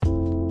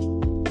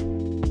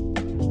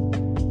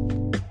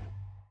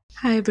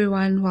Hi,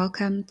 everyone.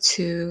 Welcome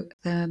to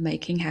the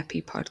Making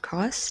Happy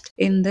podcast.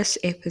 In this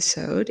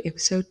episode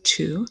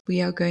 2, we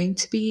are going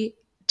to be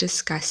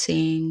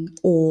discussing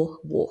awe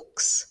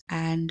walks.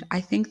 And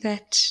I think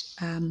that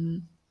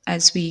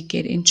as we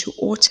get into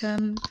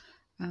autumn,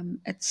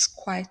 it's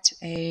quite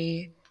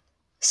a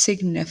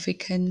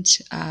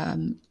significant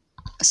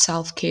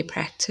self care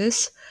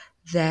practice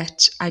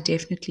that I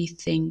definitely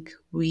think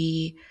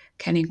we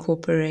can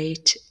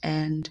incorporate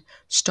and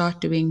start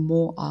doing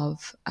more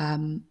of,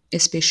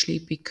 especially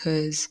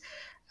because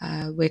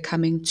we're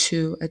coming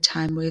to a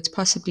time where it's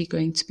possibly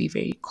going to be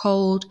very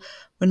cold.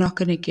 We're not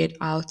going to get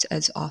out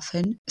as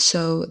often.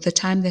 So the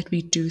time that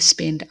we do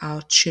spend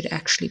out should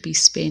actually be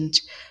spent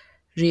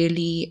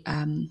really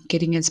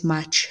getting as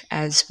much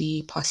as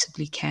we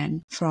possibly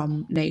can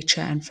from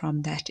nature and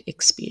from that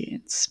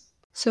experience.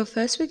 So,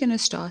 first, we're going to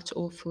start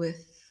off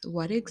with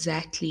what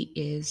exactly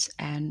is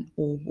an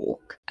awe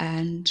walk.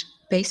 And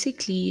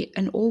basically,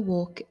 an awe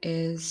walk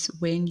is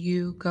when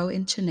you go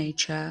into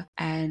nature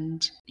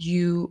and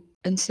you,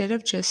 instead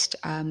of just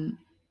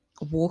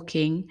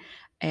walking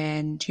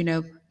and,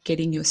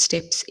 getting your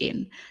steps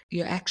in,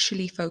 you're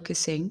actually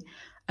focusing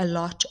a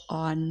lot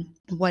on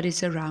what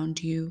is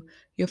around you.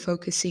 You're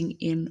focusing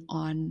in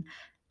on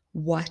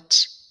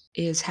what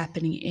is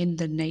happening in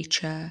the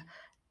nature,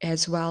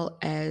 as well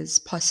as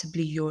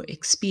possibly your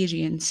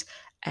experience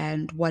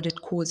and what it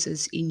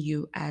causes in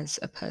you as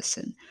a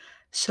person.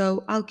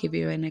 So, I'll give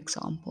you an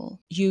example.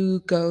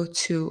 You go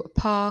to a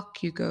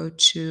park, you go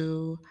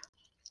to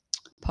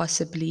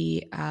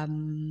possibly, a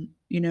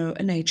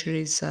nature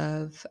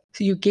reserve.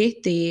 So you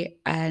get there,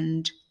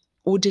 and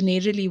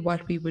ordinarily,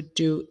 what we would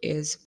do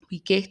is we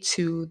get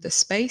to the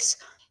space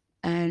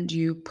and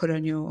you put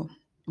on your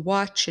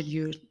watch and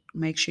you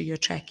make sure you're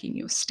tracking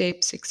your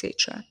steps,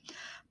 etc.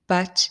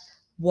 But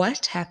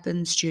what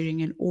happens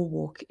during an awe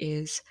walk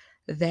is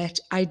that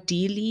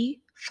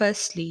ideally,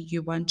 firstly,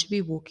 you want to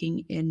be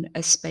walking in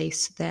a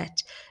space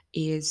that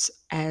is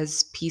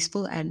as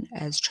peaceful and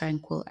as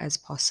tranquil as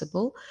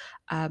possible.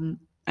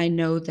 I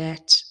know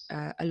that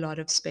a lot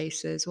of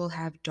spaces will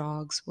have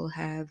dogs, will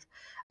have,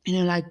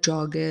 like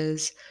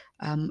joggers,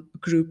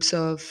 groups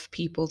of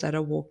people that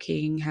are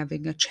walking,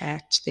 having a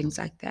chat, things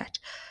like that.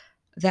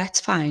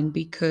 That's fine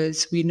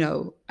because we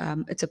know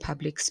it's a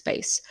public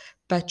space,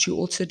 but you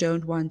also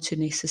don't want to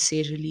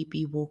necessarily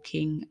be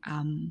walking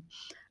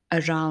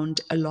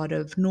around a lot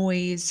of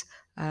noise,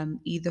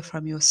 either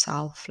from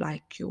yourself,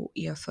 like your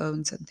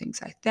earphones and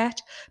things like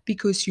that,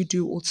 because you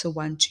do also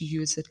want to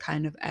use it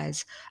kind of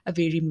as a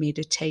very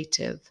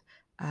meditative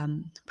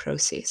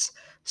process.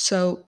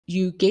 So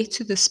you get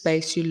to the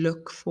space, you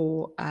look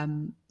for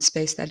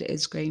space that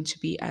is going to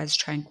be as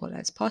tranquil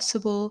as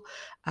possible,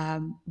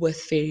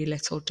 with very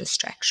little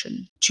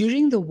distraction.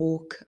 During the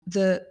walk,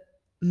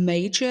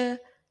 major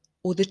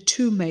the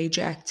two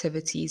major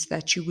activities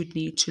that you would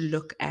need to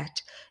look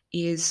at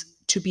is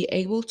to be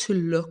able to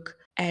look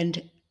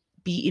and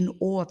be in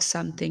awe of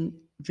something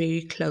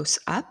very close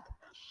up,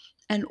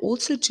 and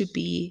also to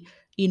be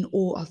in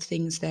awe of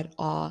things that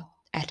are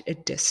at a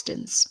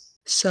distance.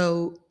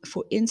 So,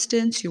 for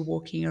instance, you're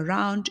walking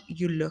around,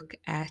 you look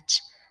at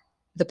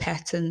the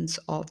patterns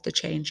of the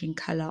changing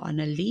color on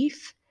a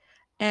leaf,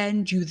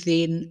 and you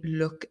then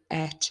look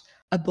at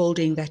a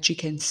building that you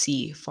can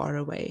see far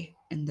away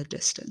in the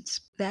distance.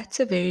 That's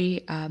a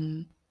very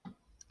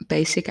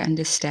basic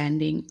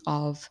understanding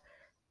of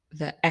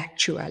the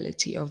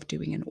actuality of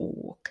doing an awe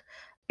walk.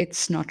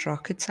 It's not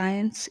rocket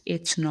science.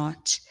 It's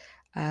not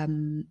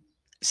um,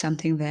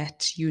 something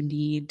that you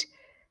need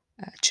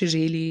to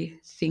really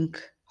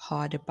think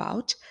hard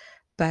about,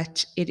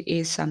 but it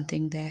is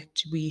something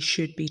that we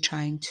should be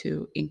trying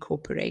to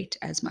incorporate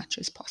as much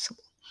as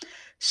possible.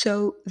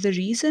 So, the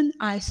reason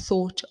I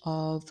thought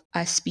of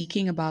us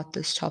speaking about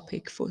this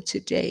topic for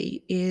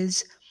today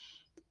is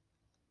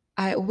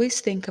I always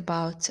think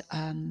about,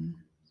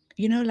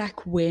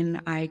 like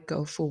when I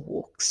go for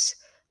walks,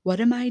 what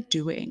am I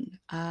doing?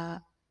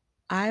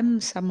 I'm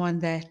someone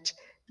that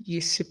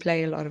used to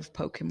play a lot of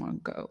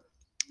Pokemon Go.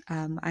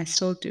 I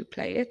still do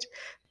play it,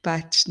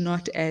 but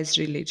not as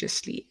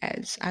religiously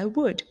as I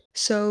would.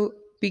 So,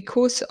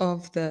 because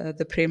of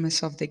the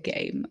premise of the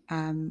game,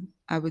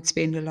 I would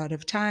spend a lot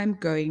of time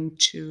going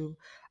to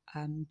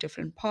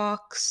different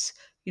parks,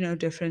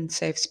 different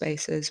safe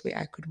spaces where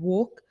I could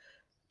walk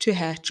to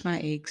hatch my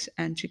eggs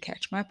and to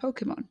catch my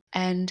Pokemon.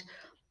 And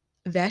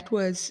that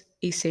was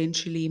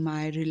essentially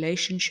my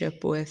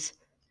relationship with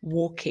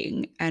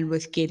walking and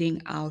with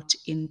getting out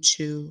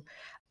into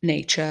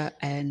nature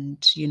and,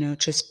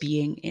 just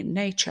being in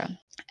nature.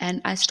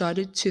 And I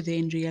started to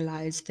then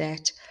realize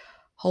that,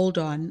 hold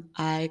on,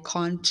 I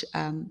can't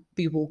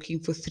be walking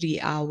for 3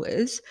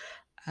 hours.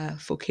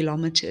 For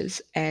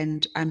kilometers,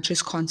 and I'm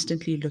just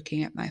constantly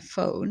looking at my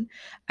phone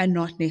and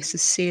not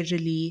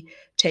necessarily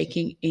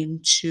taking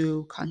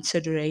into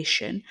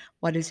consideration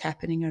what is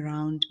happening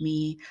around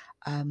me.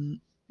 Um,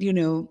 you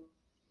know,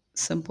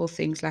 Simple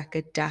things like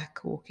a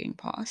duck walking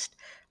past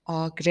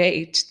are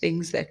great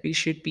things that we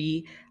should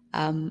be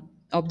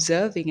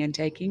observing and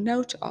taking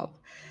note of.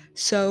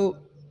 So,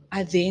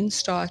 I then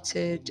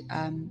started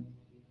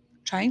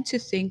trying to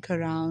think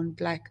around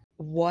like,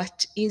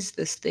 what is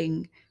this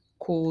thing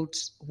called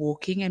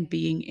walking and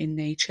being in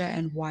nature,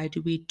 and why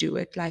do we do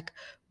it? Like,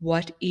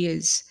 what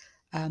is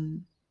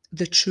um,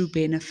 the true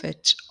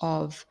benefit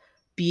of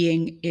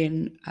being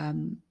in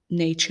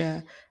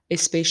nature,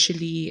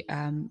 especially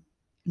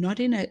not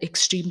in an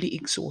extremely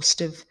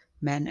exhaustive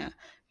manner?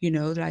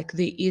 Like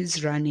there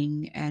is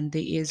running and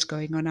there is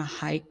going on a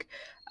hike,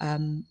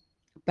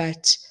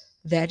 but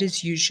that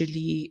is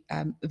usually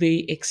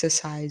very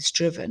exercise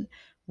driven,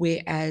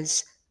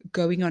 whereas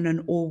going on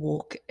an all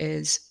walk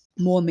is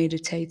more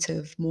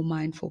meditative, more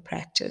mindful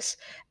practice,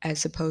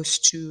 as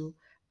opposed to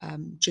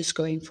just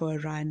going for a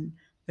run,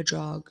 a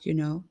jog,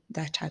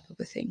 that type of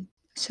a thing.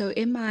 So,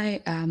 in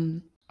my,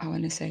 I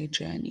want to say,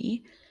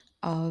 journey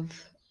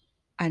of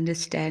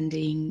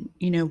understanding,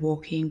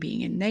 walking,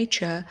 being in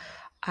nature,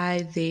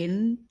 I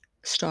then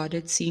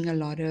started seeing a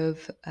lot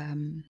of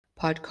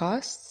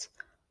podcasts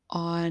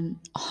on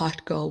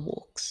hot girl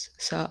walks.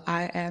 So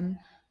I am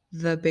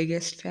the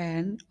biggest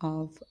fan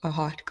of a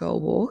hot girl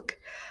walk,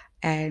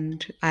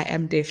 and I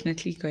am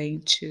definitely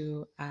going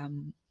to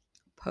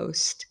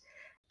post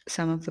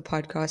some of the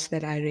podcasts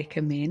that I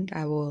recommend.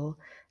 I will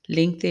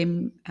link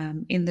them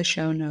in the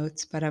show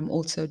notes, but I'm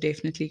also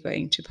definitely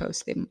going to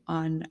post them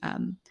on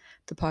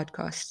the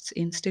podcast's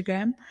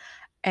Instagram.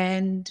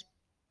 And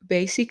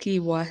basically,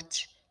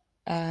 what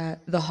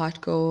the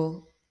Hot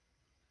Girl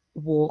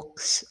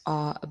walks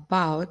are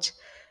about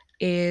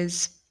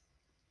is,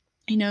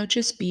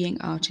 just being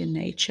out in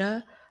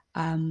nature.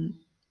 Um,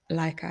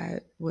 like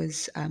I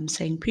was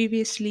saying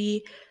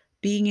previously,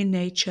 being in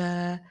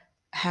nature,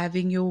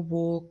 having your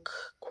walk,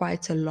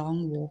 quite a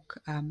long walk.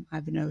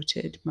 I've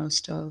noted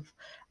most of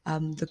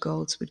the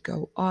girls would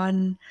go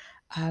on.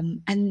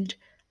 And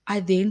I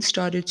then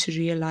started to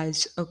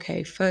realize,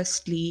 okay,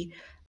 firstly,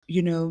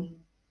 you know,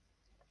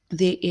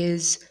 there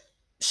is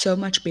so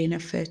much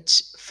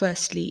benefit,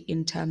 firstly,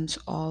 in terms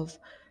of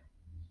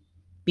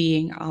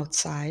being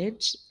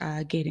outside,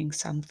 getting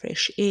some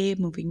fresh air,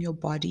 moving your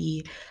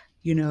body.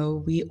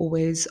 We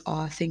always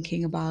are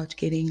thinking about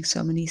getting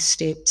so many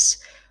steps.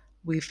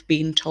 We've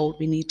been told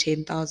we need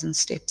 10,000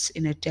 steps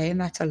in a day,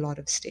 and that's a lot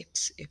of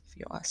steps, if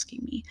you're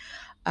asking me.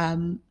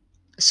 Um,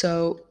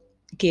 so,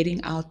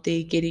 getting out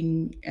there,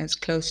 getting as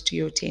close to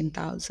your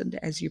 10,000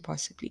 as you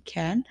possibly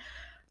can,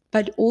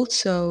 but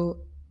also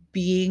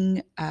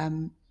being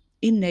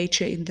in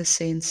nature in the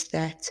sense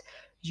that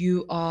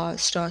you are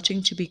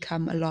starting to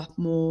become a lot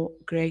more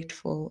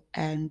grateful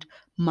and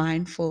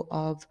mindful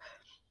of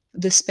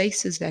the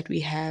spaces that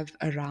we have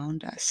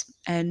around us.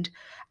 And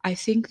I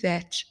think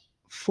that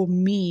for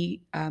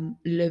me,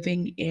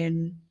 living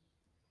in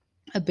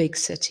a big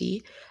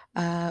city,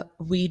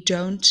 we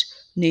don't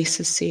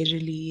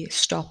necessarily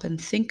stop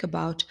and think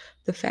about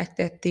the fact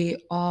that there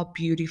are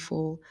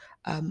beautiful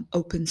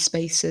open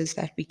spaces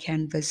that we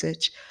can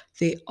visit.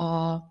 There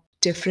are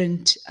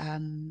different,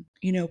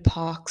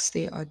 parks.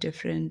 There are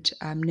different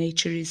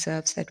nature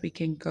reserves that we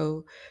can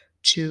go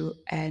to,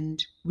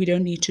 and we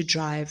don't need to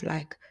drive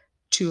like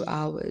 2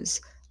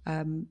 hours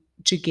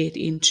to get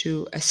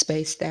into a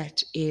space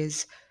that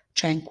is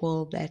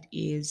tranquil, that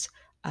is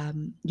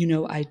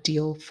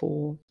ideal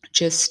for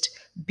just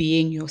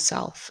being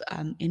yourself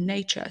in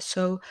nature.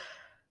 So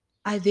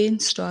I then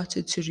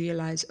started to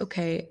realize,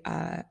 okay,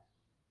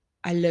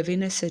 I live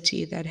in a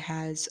city that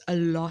has a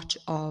lot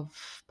of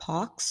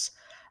parks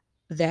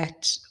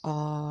that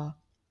are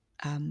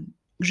um,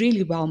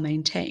 really well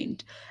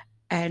maintained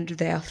and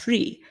they are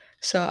free.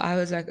 So I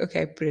was like,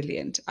 okay,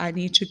 brilliant. I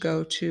need to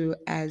go to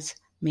as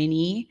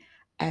many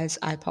as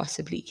I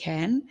possibly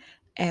can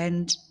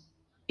and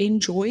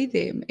enjoy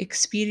them,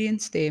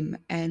 experience them,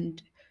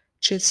 and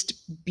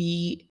just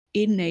be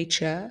in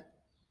nature,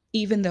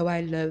 even though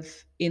I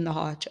live in the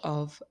heart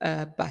of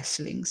a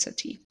bustling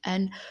city.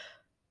 And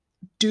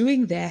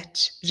doing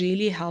that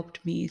really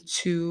helped me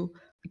to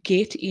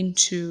get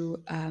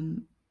into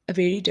a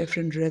very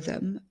different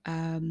rhythm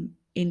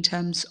in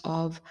terms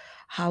of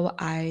how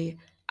I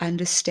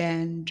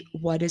understand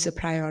what is a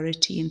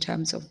priority in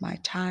terms of my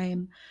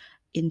time,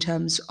 in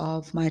terms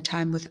of my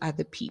time with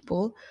other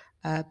people,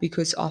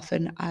 because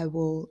often I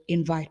will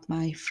invite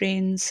my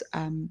friends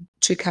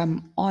to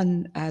come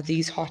on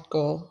these hot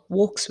girl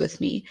walks with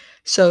me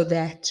so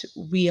that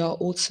we are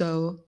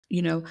also,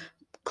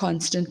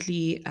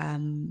 constantly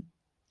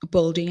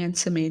building and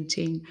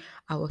cementing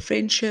our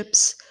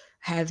friendships,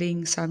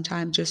 having some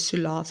time just to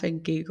laugh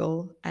and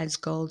giggle as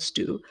girls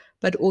do,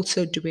 but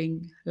also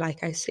doing,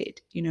 like I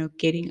said,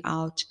 getting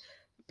out,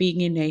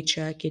 being in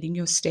nature, getting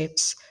your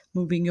steps,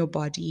 moving your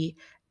body,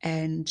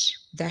 and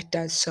that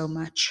does so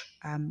much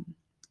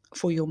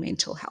for your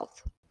mental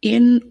health.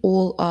 In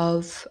all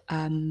of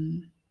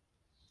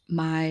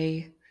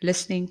my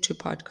listening to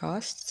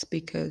podcasts,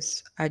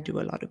 because I do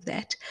a lot of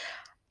that,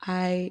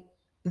 I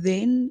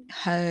then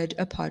heard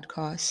a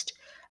podcast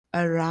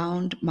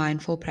around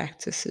mindful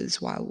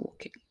practices while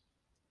walking.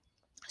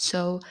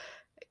 So,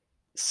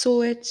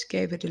 saw it,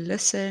 gave it a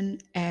listen,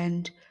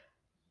 and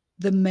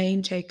the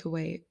main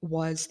takeaway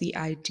was the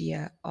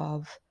idea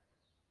of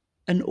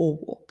an awe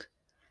walk.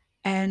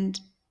 And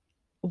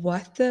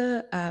what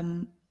the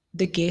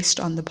guest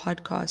on the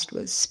podcast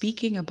was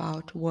speaking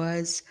about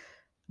was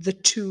the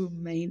two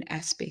main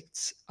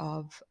aspects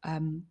of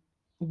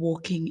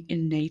walking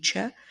in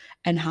nature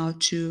and how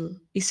to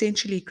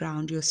essentially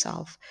ground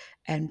yourself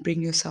and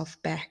bring yourself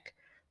back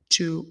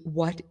to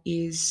what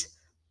is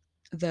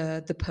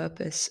the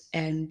purpose,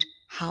 and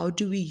how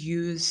do we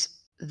use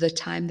the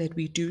time that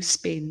we do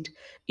spend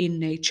in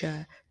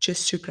nature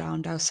just to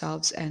ground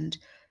ourselves and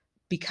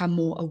become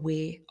more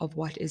aware of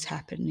what is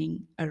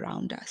happening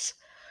around us.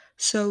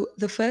 So,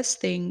 the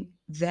first thing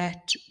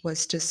that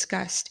was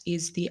discussed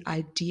is the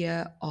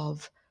idea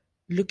of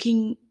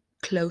looking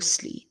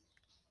closely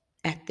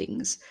at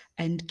things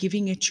and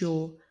giving it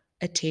your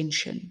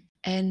attention.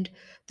 And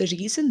the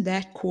reason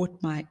that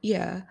caught my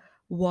ear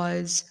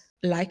was,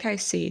 like I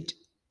said,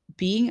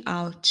 being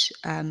out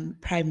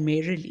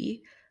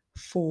primarily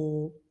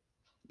for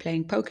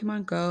playing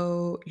Pokemon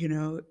Go,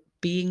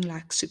 being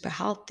like super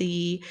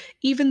healthy,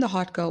 even the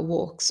hot girl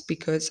walks,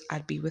 because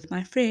I'd be with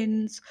my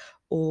friends,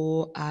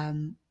 or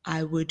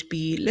I would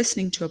be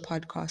listening to a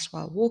podcast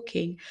while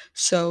walking.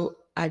 So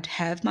I'd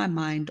have my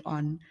mind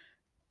on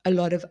a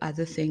lot of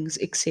other things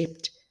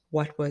except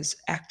what was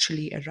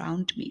actually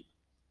around me.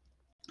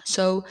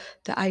 So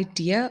the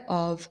idea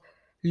of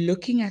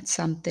looking at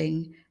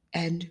something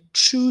and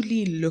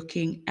truly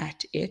looking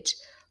at it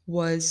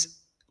was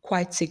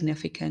quite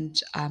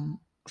significant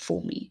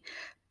for me,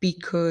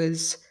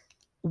 because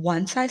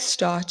once I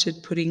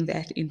started putting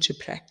that into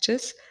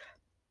practice,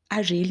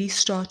 I really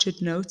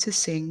started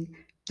noticing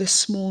the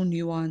small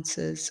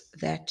nuances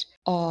that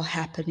are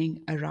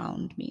happening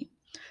around me.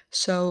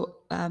 So,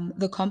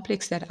 the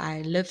complex that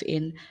I live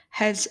in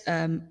has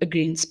a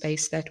green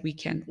space that we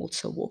can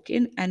also walk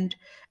in, and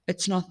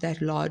it's not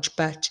that large,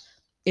 but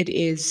it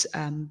is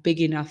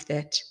big enough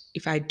that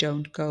if I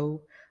don't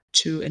go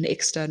to an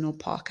external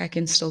park, I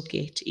can still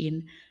get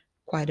in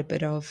quite a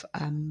bit of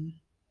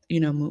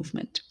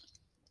movement.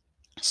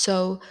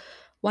 So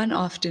one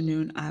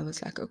afternoon, I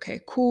was like, okay,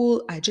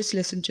 cool. I just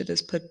listened to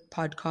this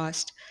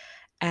podcast.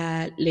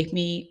 Let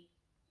me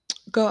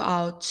go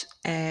out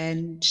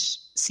and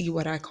see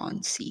what I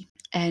can't see.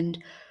 And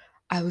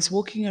I was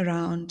walking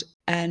around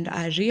and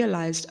I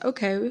realized,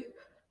 okay,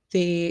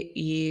 there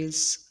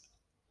is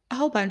a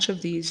whole bunch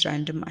of these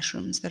random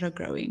mushrooms that are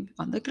growing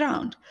on the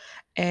ground.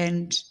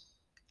 And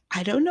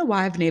I don't know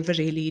why I've never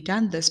really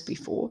done this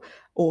before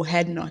or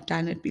had not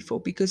done it before,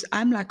 because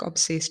I'm like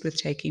obsessed with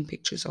taking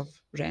pictures of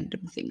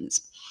random things.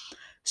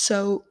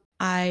 So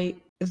I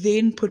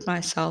then put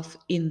myself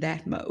in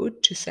that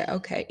mode to say,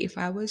 okay, if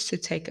I was to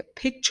take a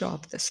picture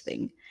of this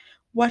thing,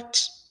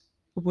 what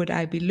would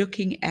I be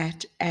looking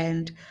at?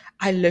 And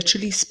I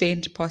literally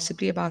spent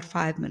possibly about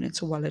 5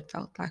 minutes, or well, it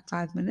felt like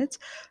 5 minutes,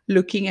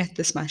 looking at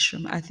this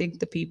mushroom. I think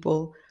the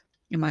people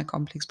in my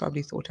complex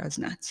probably thought I was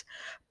nuts,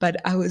 but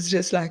I was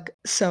just like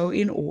so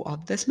in awe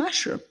of this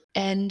mushroom.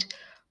 And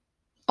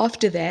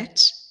after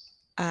that,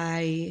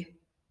 I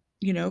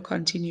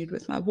continued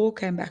with my walk,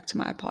 came back to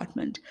my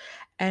apartment,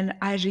 and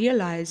I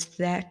realized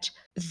that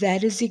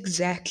that is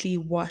exactly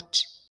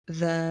what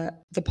the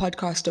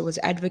podcaster was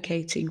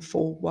advocating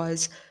for,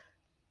 was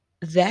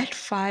that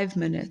 5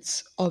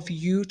 minutes of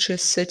you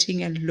just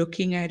sitting and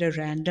looking at a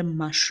random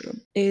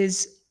mushroom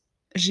is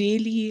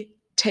really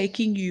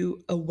taking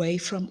you away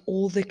from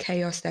all the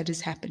chaos that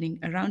is happening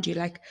around you.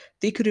 Like,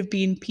 there could have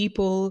been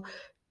people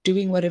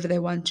doing whatever they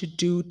want to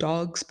do,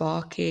 dogs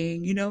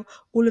barking,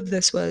 all of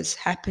this was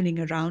happening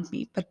around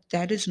me. But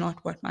that is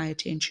not what my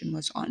attention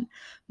was on.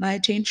 My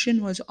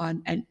attention was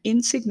on an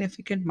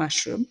insignificant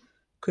mushroom,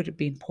 could have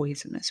been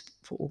poisonous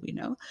for all we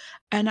know.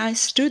 And I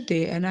stood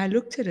there and I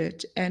looked at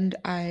it and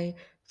I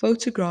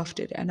photographed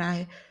it and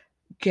I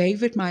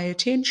gave it my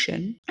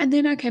attention. And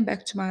then I came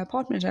back to my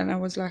apartment and I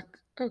was like,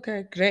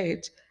 okay,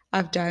 great.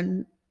 I've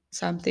done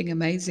something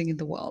amazing in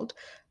the world.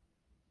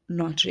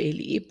 Not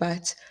really,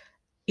 but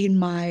in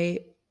my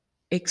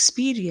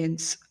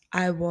experience,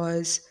 I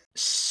was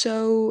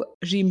so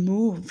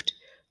removed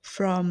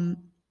from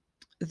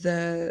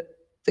the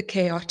the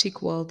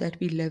chaotic world that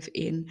we live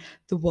in,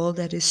 the world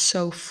that is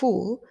so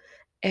full,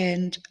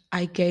 and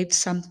I gave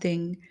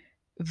something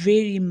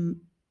very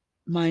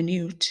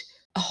minute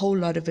a whole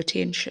lot of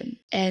attention.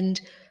 And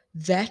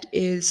that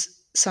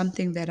is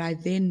something that I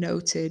then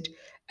noted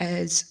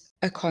as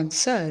a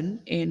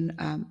concern in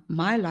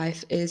my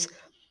life, is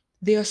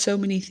there are so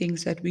many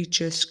things that we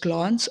just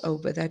glance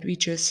over, that we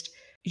just,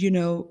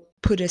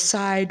 put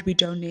aside. We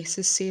don't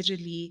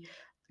necessarily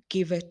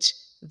give it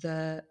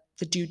the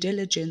due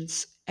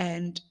diligence,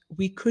 and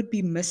we could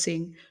be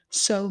missing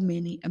so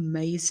many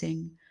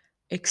amazing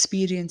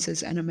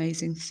experiences and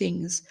amazing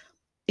things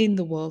in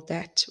the world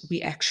that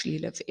we actually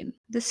live in.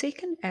 The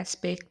second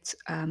aspect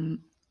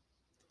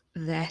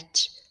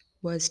that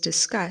was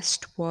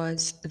discussed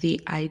was the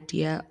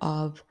idea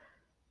of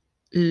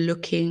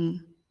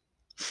looking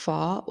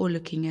far or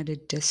looking at a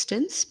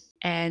distance.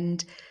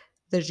 And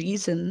the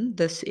reason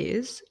this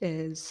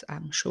is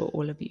I'm sure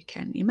all of you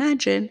can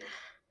imagine,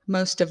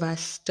 most of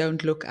us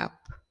don't look up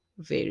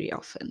very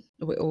often.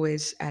 We're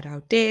always at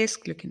our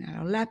desk, looking at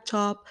our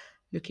laptop,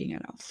 looking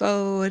at our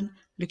phone,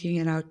 looking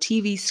at our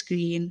TV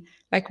screen.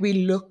 Like we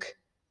look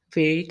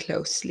very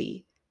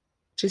closely.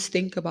 Just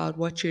think about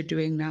what you're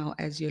doing now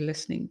as you're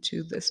listening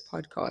to this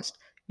podcast.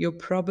 You're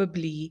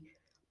probably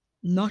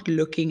not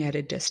looking at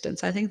a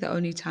distance. I think the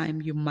only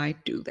time you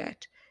might do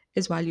that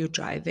is while you're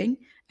driving.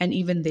 And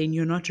even then,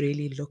 you're not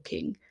really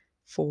looking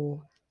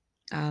for,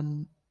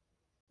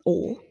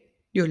 or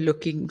you're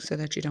looking so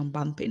that you don't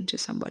bump into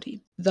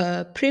somebody.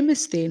 The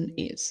premise then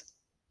is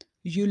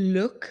you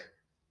look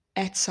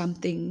at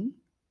something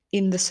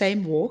in the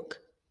same walk,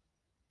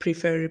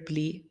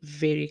 preferably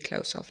very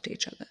close after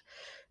each other.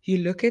 You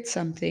look at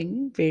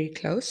something very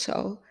close.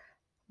 So,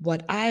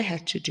 what I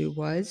had to do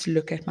was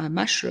look at my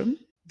mushroom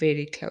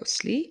very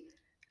closely,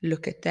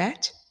 look at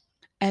that,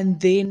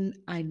 and then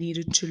I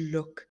needed to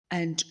look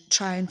and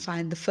try and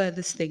find the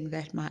furthest thing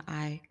that my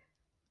eye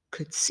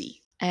could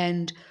see.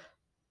 And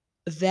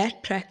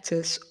that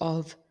practice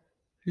of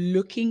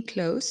looking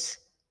close,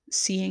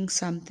 seeing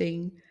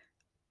something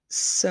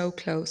so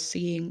close,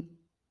 seeing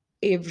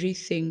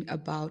everything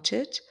about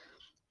it,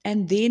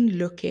 and then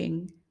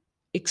looking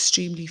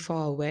extremely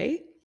far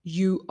away,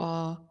 you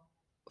are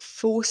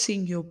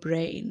forcing your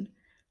brain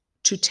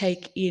to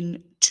take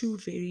in two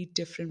very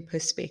different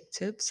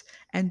perspectives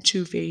and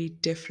two very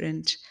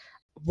different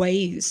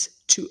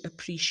ways to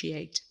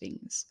appreciate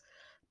things.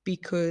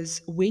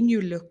 Because when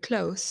you look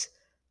close,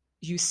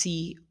 you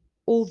see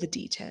all the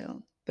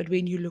detail. But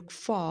when you look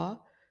far,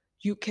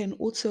 you can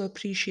also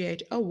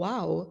appreciate, oh,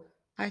 wow,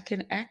 I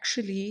can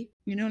actually,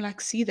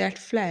 like see that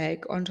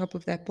flag on top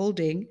of that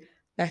building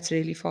that's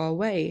really far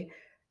away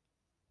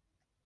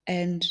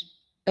and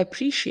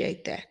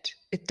appreciate that.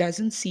 It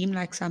doesn't seem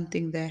like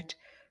something that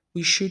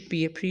we should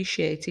be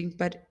appreciating,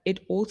 but it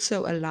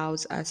also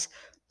allows us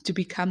to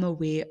become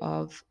aware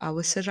of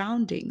our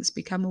surroundings,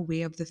 become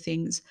aware of the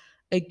things,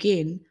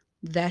 again,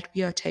 that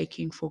we are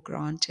taking for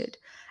granted.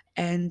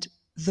 And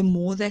the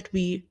more that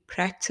we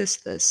practice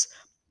this,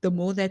 the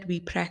more that we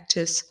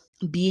practice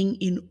being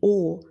in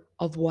awe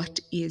of what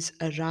is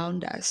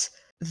around us,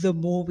 the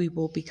more we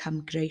will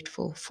become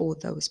grateful for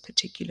those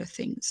particular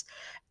things.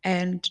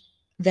 And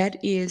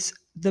that is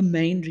the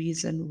main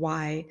reason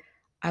why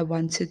I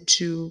wanted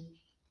to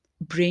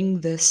bring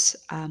this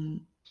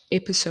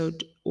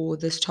episode or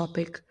this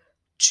topic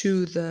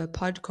to the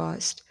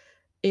podcast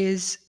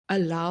is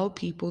allow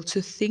people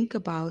to think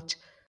about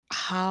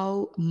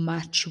how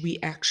much we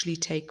actually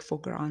take for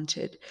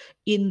granted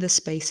in the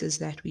spaces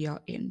that we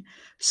are in.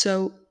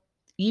 So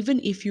even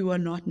if you are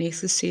not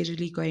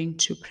necessarily going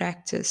to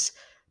practice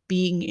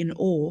being in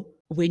awe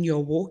when you're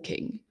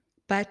walking,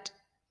 but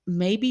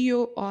maybe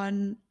you're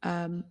on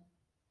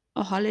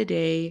a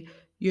holiday,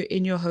 you're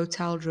in your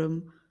hotel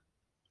room,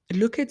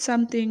 look at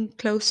something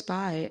close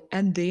by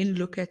and then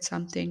look at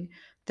something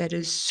that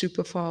is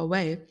super far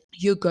away.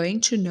 You're going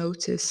to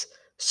notice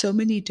so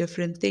many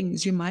different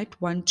things. You might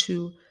want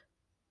to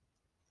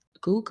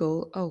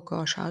Google, oh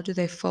gosh, how do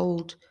they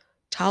fold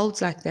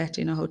towels like that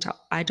in a hotel?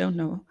 I don't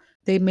know.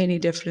 There are many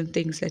different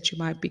things that you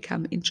might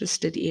become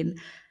interested in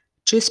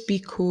just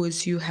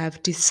because you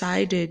have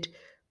decided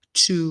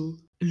to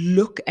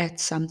look at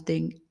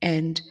something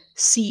and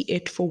see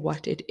it for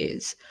what it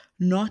is.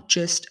 Not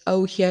just,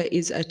 oh, here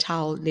is a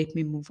towel, let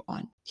me move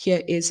on.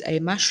 Here is a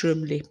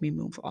mushroom, let me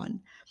move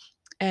on.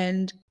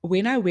 And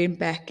when I went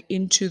back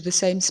into the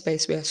same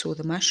space where I saw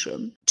the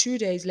mushroom, 2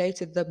 days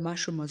later, the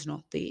mushroom was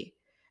not there.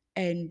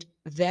 And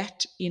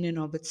that, in and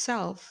of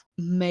itself,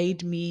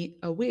 made me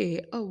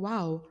aware, oh,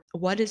 wow,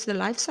 what is the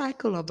life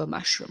cycle of a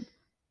mushroom?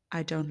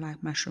 I don't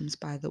like mushrooms,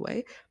 by the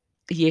way.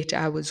 Yet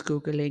I was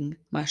Googling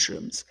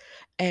mushrooms.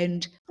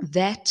 And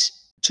that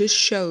just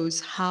shows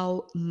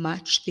how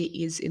much there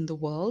is in the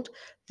world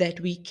that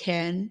we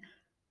can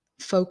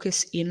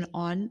focus in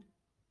on,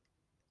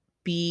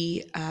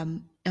 be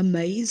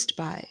amazed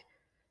by,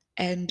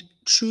 and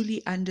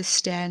truly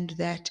understand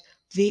that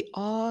there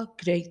are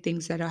great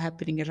things that are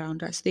happening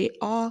around us. There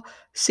are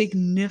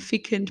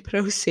significant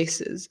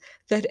processes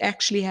that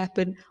actually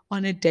happen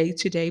on a day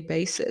to day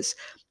basis.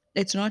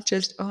 It's not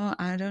just, oh,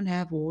 I don't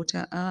have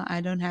water,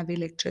 I don't have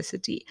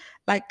electricity.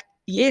 Like,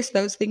 yes,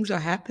 those things are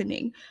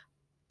happening,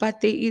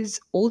 but there is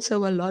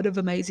also a lot of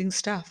amazing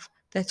stuff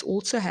that's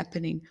also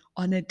happening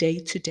on a day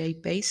to day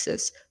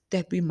basis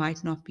that we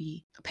might not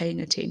be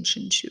paying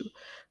attention to.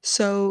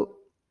 So,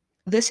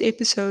 this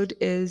episode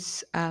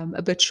is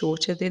a bit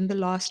shorter than the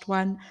last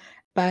one,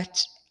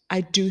 but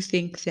I do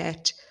think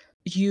that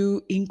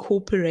you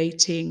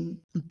incorporating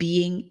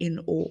being in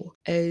awe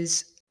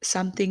is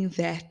something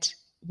that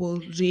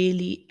will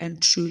really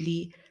and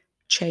truly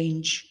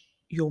change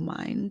your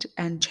mind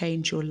and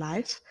change your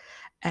life.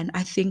 And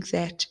I think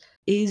that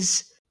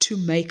is to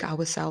make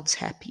ourselves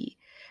happy.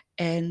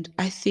 And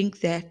I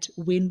think that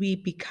when we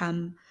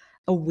become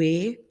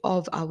aware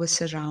of our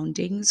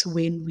surroundings,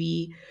 when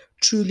we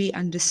truly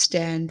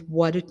understand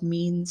what it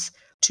means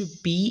to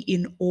be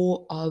in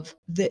awe of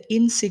the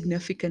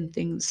insignificant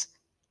things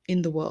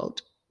in the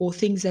world or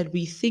things that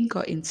we think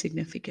are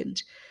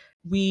insignificant,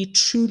 we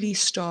truly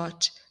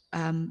start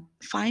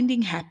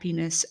finding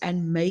happiness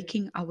and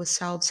making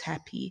ourselves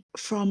happy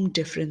from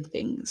different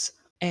things.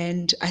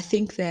 And I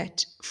think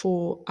that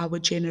for our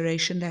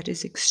generation, that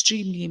is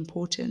extremely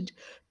important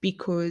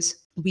because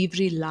we've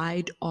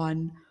relied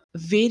on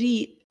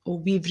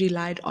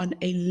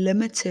a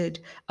limited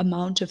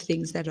amount of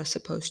things that are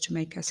supposed to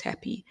make us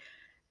happy.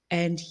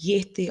 And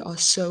yet there are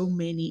so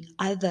many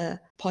other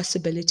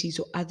possibilities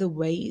or other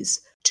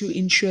ways to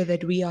ensure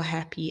that we are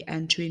happy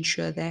and to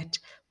ensure that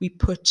we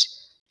put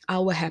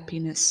our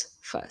happiness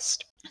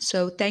first.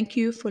 So thank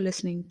you for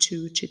listening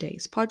to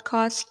today's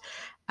podcast.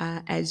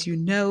 As you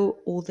know,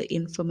 all the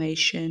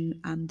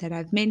information that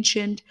I've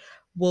mentioned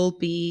will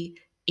be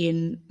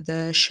in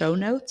the show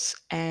notes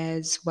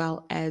as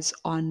well as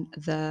on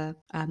the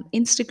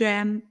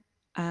Instagram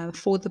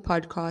for the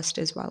podcast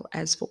as well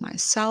as for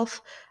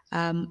myself.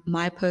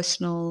 My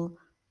personal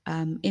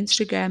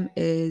Instagram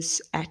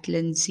is at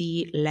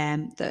Lindsay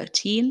Lamb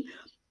 13.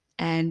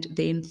 And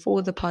then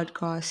for the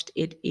podcast,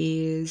 it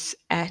is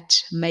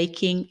at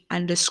making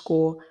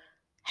underscore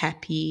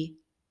happy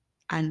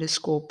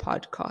underscore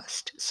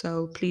podcast.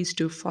 So please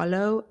do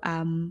follow.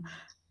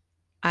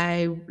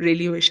 I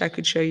really wish I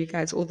could show you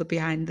guys all the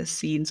behind the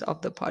scenes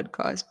of the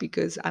podcast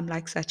because I'm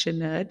like such a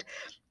nerd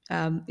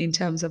in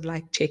terms of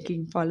like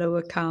checking follow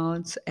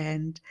accounts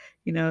and,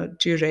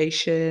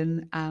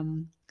 duration.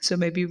 So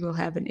maybe we'll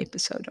have an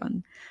episode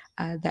on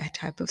that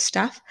type of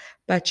stuff.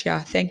 But yeah,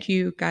 thank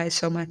you guys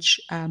so much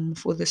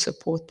for the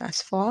support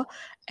thus far.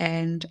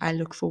 And I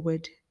look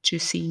forward to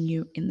seeing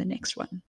you in the next one.